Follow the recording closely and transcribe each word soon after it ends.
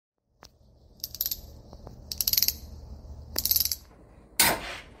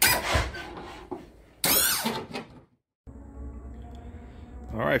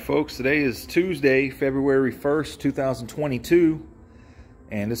All right, folks, today is Tuesday, February 1st, 2022,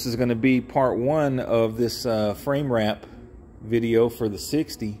 and this is going to be part one of this frame wrap video for the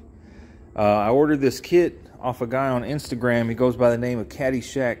 60. I ordered this kit off a guy on Instagram. He goes by the name of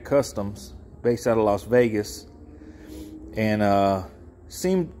Caddyshack Customs, based out of Las Vegas, and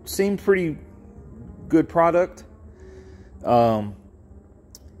seemed pretty good product.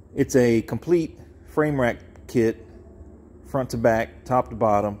 It's a complete frame rack kit, front to back, top to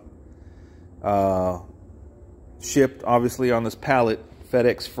bottom, shipped obviously on this pallet,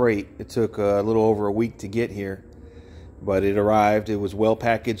 FedEx freight. It took a little over a week to get here, but it arrived. It was well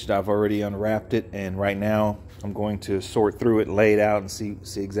packaged. I've already unwrapped it, and right now I'm going to sort through it, lay it out, and see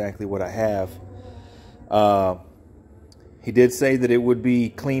exactly what I have. He did say that it would be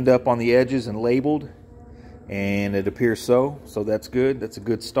cleaned up on the edges and labeled, and it appears so that's good. That's a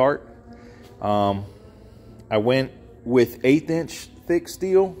good start. I went with 1/8 inch thick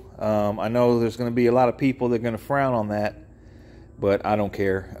steel. I know there's going to be a lot of people that are going to frown on that, but I don't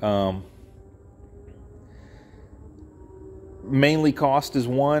care. Mainly cost is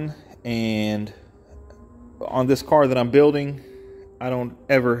one, and on this car that I'm building, I don't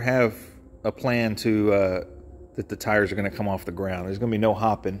ever have a plan to that the tires are going to come off the ground. There's going to be no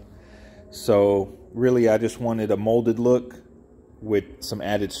hopping. So really, I just wanted a molded look with some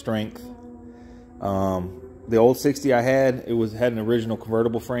added strength. The old 60 I had, had an original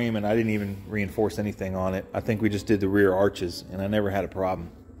convertible frame, and I didn't even reinforce anything on it. I think we just did the rear arches, and I never had a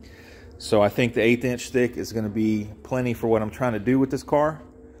problem. So I think the 1/8 inch thick is going to be plenty for what I'm trying to do with this car.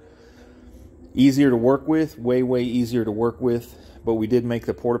 Easier to work with, way easier to work with. But we did make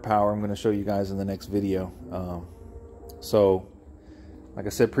the porta power. I'm going to show you guys in the next video. So, like I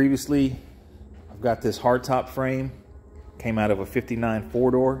said previously, I've got this hardtop frame. Came out of a 59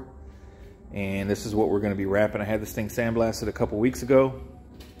 4-door. And this is what we're going to be wrapping. I had this thing sandblasted a couple weeks ago.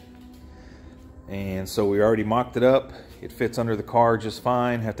 And so we already mocked it up. It fits under the car just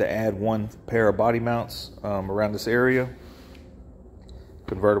fine. Have to add one pair of body mounts around this area.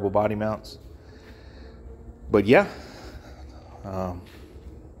 Convertible body mounts. But yeah.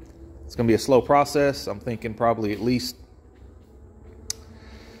 It's going to be a slow process. I'm thinking probably at least,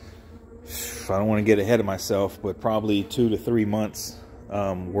 I don't want to get ahead of myself, but probably 2 to 3 months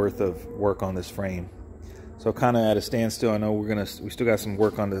worth of work on this frame. So kind of at a standstill. I know we still got some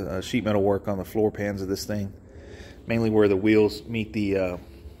work on the sheet metal work on the floor pans of this thing, mainly where the wheels meet the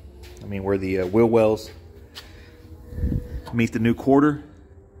where the wheel wells meet the new quarter,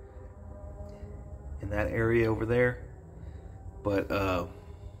 in that area over there. But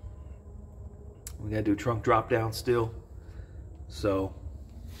we gotta do trunk drop down still, so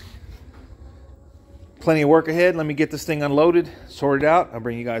plenty of work ahead. Let me get this thing unloaded, sorted out. I'll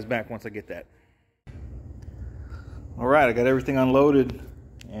bring you guys back once I get that. All right, I got everything unloaded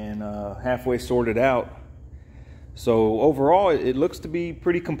and halfway sorted out. So overall, it looks to be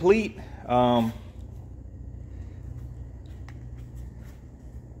pretty complete. I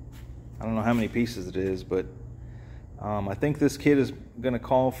don't know how many pieces it is, but I think this kit is going to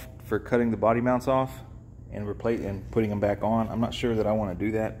call for cutting the body mounts off and putting them back on. I'm not sure that I want to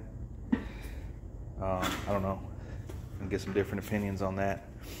do that. I don't know. I can get some different opinions on that.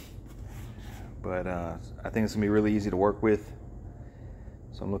 But I think it's going to be really easy to work with.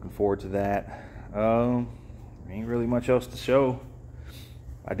 So I'm looking forward to that. Ain't really much else to show.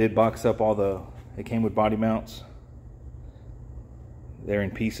 I did box up it came with body mounts. They're in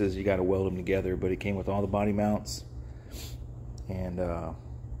pieces. You got to weld them together, but it came with all the body mounts. And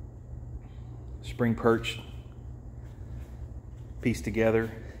spring perch pieced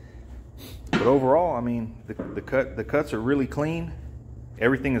together. But overall, I mean, the cuts are really clean.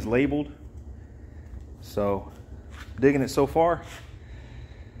 Everything is labeled. So, digging it so far.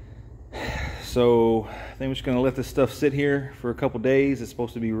 So, I think I'm just going to let this stuff sit here for a couple days. It's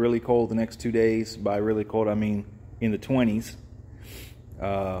supposed to be really cold the next 2 days. By really cold, I mean in the 20s.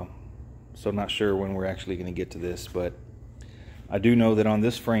 So I'm not sure when we're actually going to get to this, but I do know that on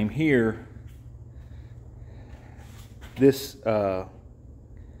this frame here, this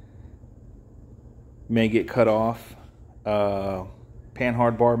may get cut off.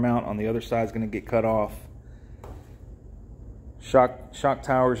 Panhard bar mount on the other side is going to get cut off. Shock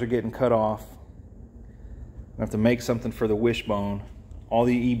towers are getting cut off. I have to make something for the wishbone. All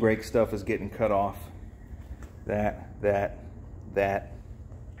the e-brake stuff is getting cut off. That.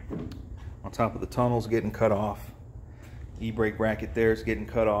 On top of the tunnel's getting cut off. E-brake bracket there is getting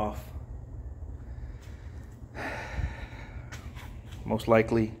cut off. Most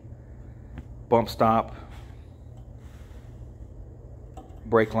likely bump stop,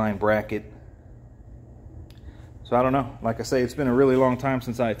 brake line bracket. So I don't know. Like I say, it's been a really long time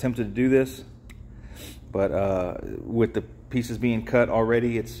since I attempted to do this. But with the pieces being cut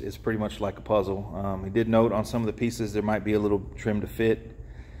already, it's pretty much like a puzzle. He did note on some of the pieces there might be a little trim to fit.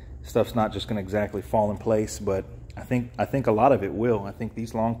 Stuff's not just going to exactly fall in place, but I think a lot of it will. I think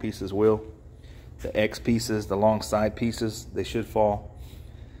these long pieces will. The X pieces, the long side pieces, they should fall.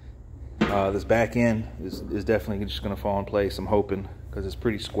 This back end is definitely just going to fall in place, I'm hoping, because it's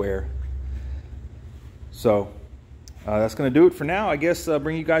pretty square. So that's going to do it for now. I guess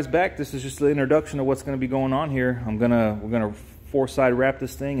bring you guys back. This is just the introduction of what's going to be going on here. We're gonna four-side wrap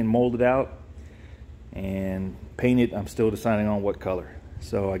this thing and mold it out and paint it. I'm still deciding on what color.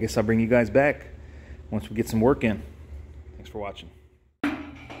 So I guess I'll bring you guys back once we get some work in. Thanks for watching.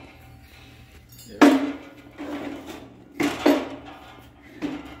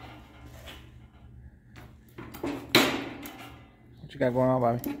 What you got going on,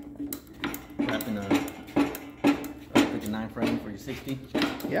 Bobby? Wrapping a 59 frame for your 60.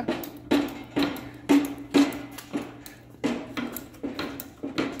 Yeah.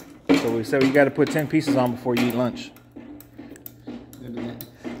 So we said you got to put 10 pieces on before you eat lunch. Gonna do that.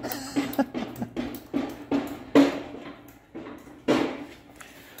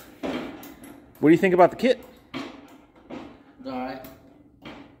 What do you think about the kit? It's alright.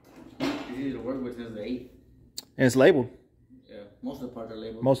 It's easy to work with since the 8. And it's labeled. Yeah, most of the parts are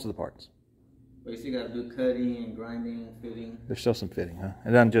labeled. Most of the parts. But you still gotta do cutting and grinding, fitting. There's still some fitting, huh?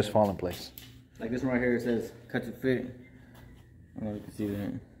 It doesn't just fall in place. Like this one right here, it says cut to fit. I don't know if you can see that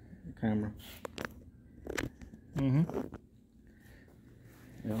in the camera. Mm-hmm.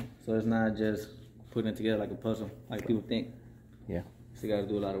 You know, so it's not just putting it together like a puzzle, like people think. Yeah. Still gotta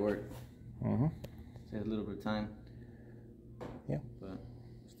do a lot of work. Mm-hmm. It takes a little bit of time. Yeah. But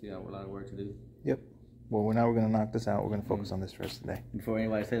still got a lot of work to do. Yep. Well, now we're going to knock this out. We're going to focus on this for the rest of the day. Before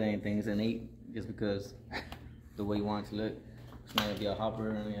anybody said anything, it's an 8 just because the way you want it to look. It's not going to be a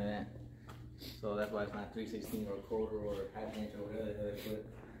hopper or any of that. So that's why it's not 3/16 or a quarter or half inch or whatever they put.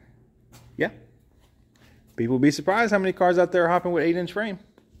 Yeah. People will be surprised how many cars out there are hopping with 8-inch frame.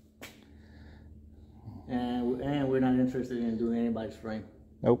 And we're not interested in doing anybody's frame.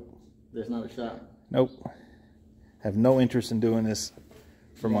 Nope. There's not a shop. Nope. Have no interest in doing this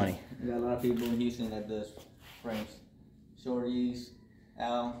for money. We got a lot of people in Houston that does frames. Shorties,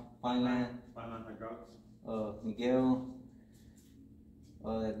 Al, Pineland, Miguel,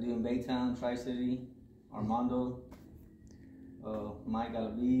 that do in Baytown, Tri-City, Armando, Mike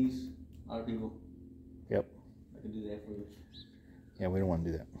Galaviz, a lot of people. Yep. I can do that for you. Yeah, we don't want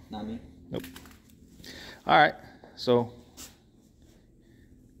to do that. Not me. Nope. All right. So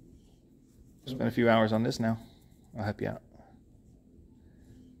spend a few hours on this now. I'll help you out.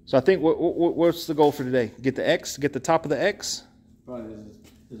 So I think what's the goal for today? Get the X, get the top of the X. Probably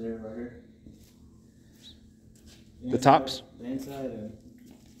this area right here. The tops? The inside and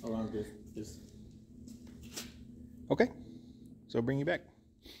around this. Okay. So I'll bring you back.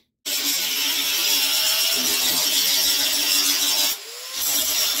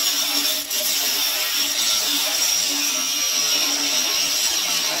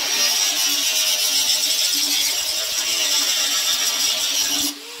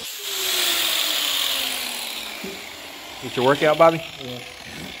 Get your workout, Bobby? Yeah.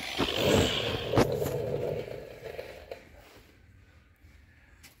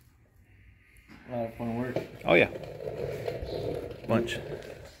 A lot of fun work. Oh yeah. Bunch.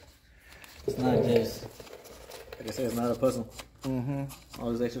 It's not just, like I said, it's not a puzzle. Mm-hmm.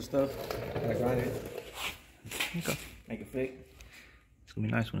 All this extra stuff, gotta grind it. Okay. Make it fit. It's gonna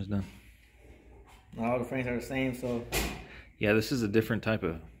be nice when it's done. Not all the frames are the same, so. Yeah, this is a different type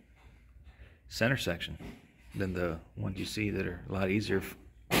of center section than the ones you see that are a lot easier.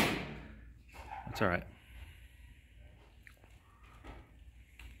 That's all right.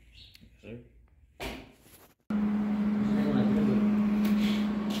 Sure.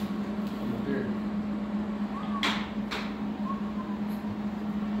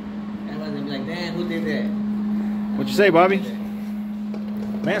 Everybody's gonna be like, damn, who did that? What you say, Bobby?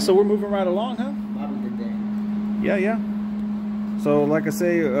 Man, so we're moving right along, huh? Bobby did that. Yeah, yeah. So like I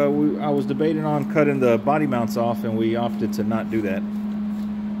say, I was debating on cutting the body mounts off, and we opted to not do that.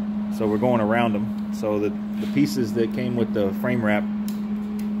 So we're going around them. So the pieces that came with the frame wrap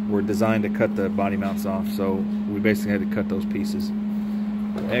were designed to cut the body mounts off. So we basically had to cut those pieces.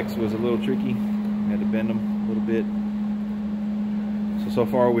 The X was a little tricky. We had to bend them a little bit. So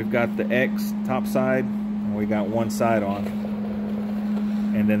far we've got the X top side, and we got one side on,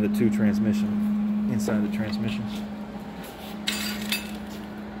 and then the two transmission inside the transmission.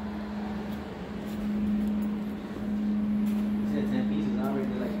 You said 10 pieces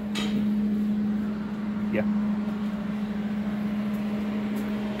already, like. Yeah.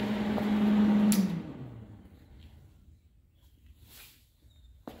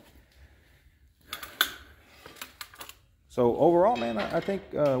 So overall, man, I think,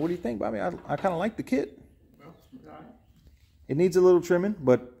 what do you think, Bobby? I kind of like the kit. Well, all right. It needs a little trimming,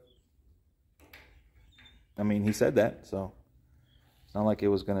 but I mean, he said that, so it's not like it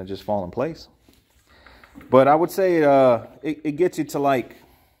was going to just fall in place. But I would say it gets you to like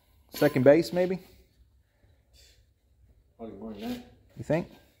second base, maybe. Probably more than that. You think?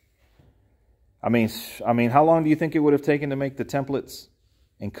 I mean, how long do you think it would have taken to make the templates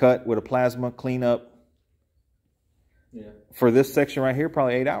and cut with a plasma, clean up? Yeah. For this section right here,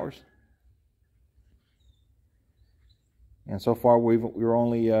 probably 8 hours. And so far, we're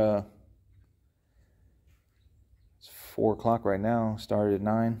only it's 4 o'clock right now. Started at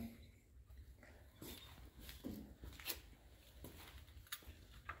 9.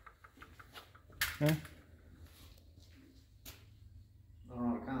 Yeah. I don't know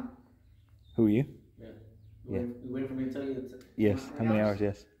how to count. Who are you? Yeah. Yeah. You waiting for me to tell you? Yes. How many hours?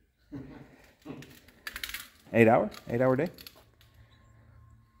 Yes. 8 hours? 8 hour day.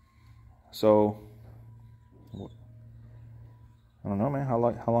 So, I don't know, man. How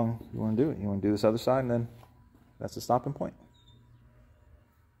long you want to do it? You want to do this other side, and then that's the stopping point.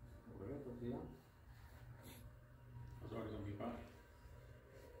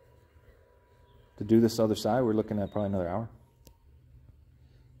 To do this other side, we're looking at probably another hour.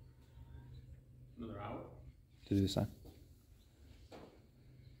 Another hour? To do this side.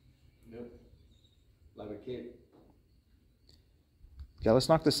 Yep. Like a kid. Yeah, let's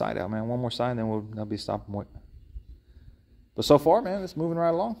knock this side out, man. One more side, and then that'll be stopping point. But so far, man, it's moving right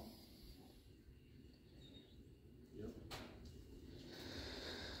along.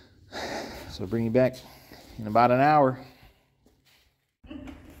 Yep. So bring you back in about an hour.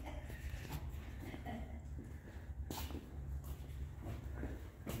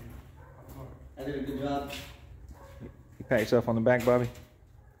 I did a good job. You pat yourself on the back, Bobby.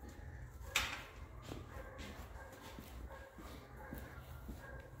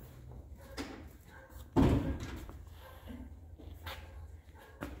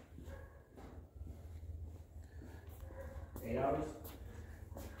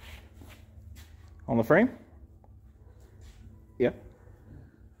 On the frame? Yeah.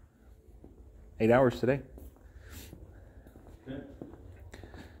 8 hours today. Yeah.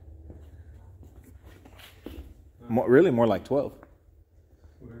 Really more like 12.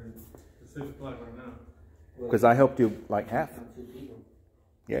 We're at 6 o'clock right now. Because I helped you like half. Count 2 people.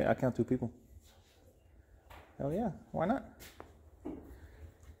 Yeah, I count 2 people. Hell yeah, why not?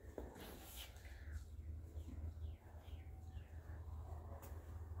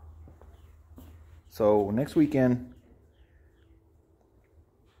 So next weekend,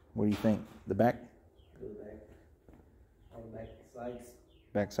 what do you think? The back? Go back. All the back sides.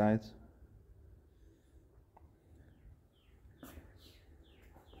 Back sides?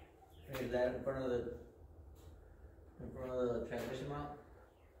 Is that in front of the transmission mount?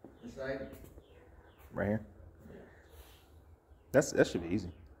 This side? Right here? Yeah. That should be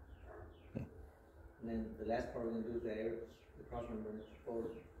easy. And then the last part we're gonna do is the crossmember forward.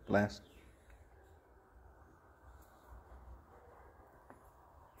 Last.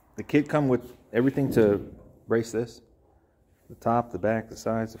 The kit come with everything to brace this. The top, the back, the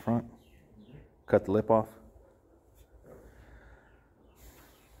sides, the front. Cut the lip off.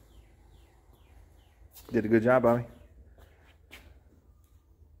 Did a good job, Bobby.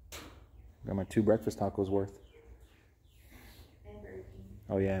 Got my 2 breakfast tacos worth. And Burger King.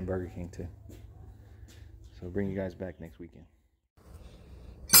 Oh yeah, and Burger King too. So bring you guys back next weekend.